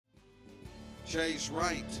chase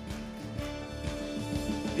right,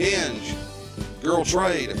 hinge, girl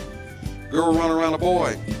trade, girl run around a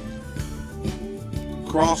boy,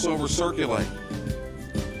 crossover circulate,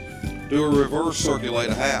 do a reverse circulate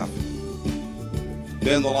a half,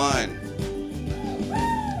 bend the line.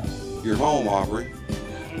 You're home, Aubrey.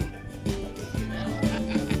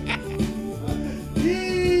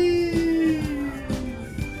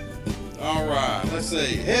 All right, let's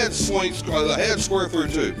see. Head swing, head square through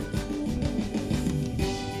 2.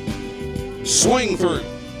 Swing through.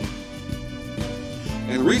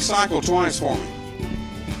 And recycle twice for me.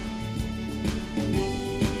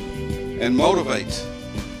 And motivate.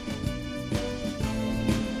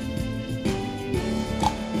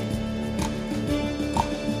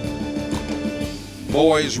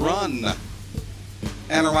 Boys run.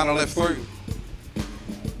 And around a left through.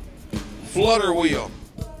 Flutter wheel.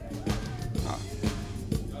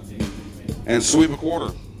 And sweep a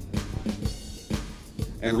quarter.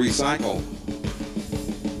 And recycle.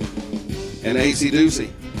 And AC-doozy.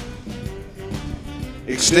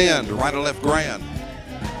 Extend, right or left grand.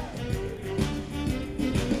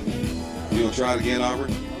 You want to try it again,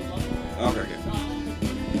 Aubrey? Okay, good.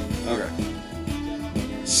 Okay.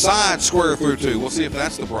 Side square through 2. We'll see if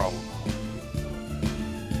that's the problem.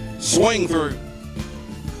 Swing through.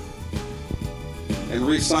 And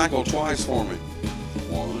recycle twice for me.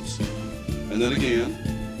 Once. And then again.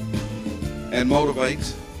 And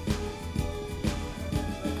motivate.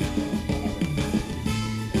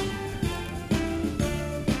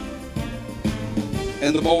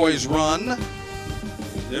 And the boys run.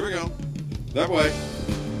 There we go. That way.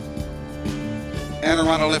 And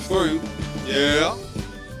around a left through. Yeah.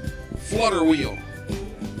 Flutter wheel.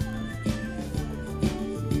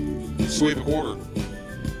 Sweep a quarter.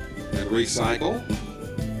 And recycle.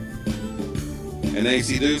 And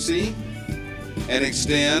AC-doozy. And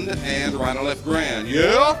extend. And right or left grand.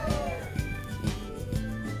 Yeah.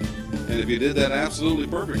 And if you did that absolutely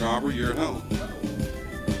perfect, Aubrey, you're at home.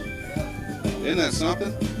 Isn't that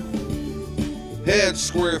something? Head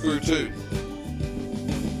square through 2.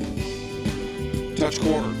 Touch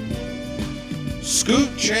quarter.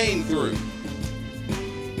 Scoot chain through.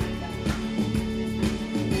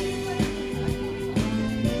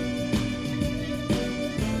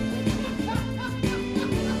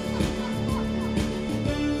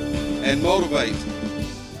 And motivate.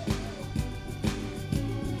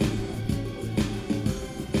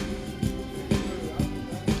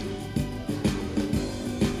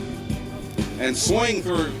 And swing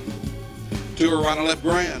through to a right or left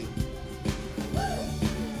grand.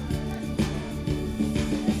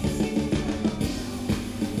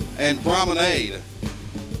 And promenade.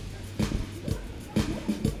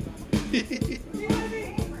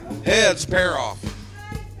 Heads pair off.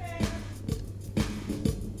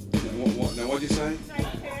 Now what'd you say?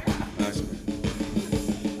 Nice.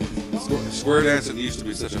 Square dancing used to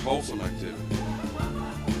be such a wholesome activity.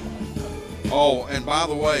 Oh, and by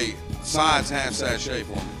the way, sides half sachet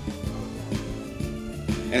for me.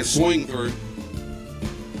 And swing through.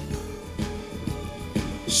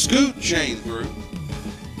 Scoot chain through.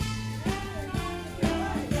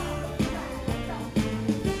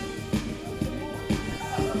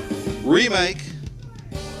 Remake.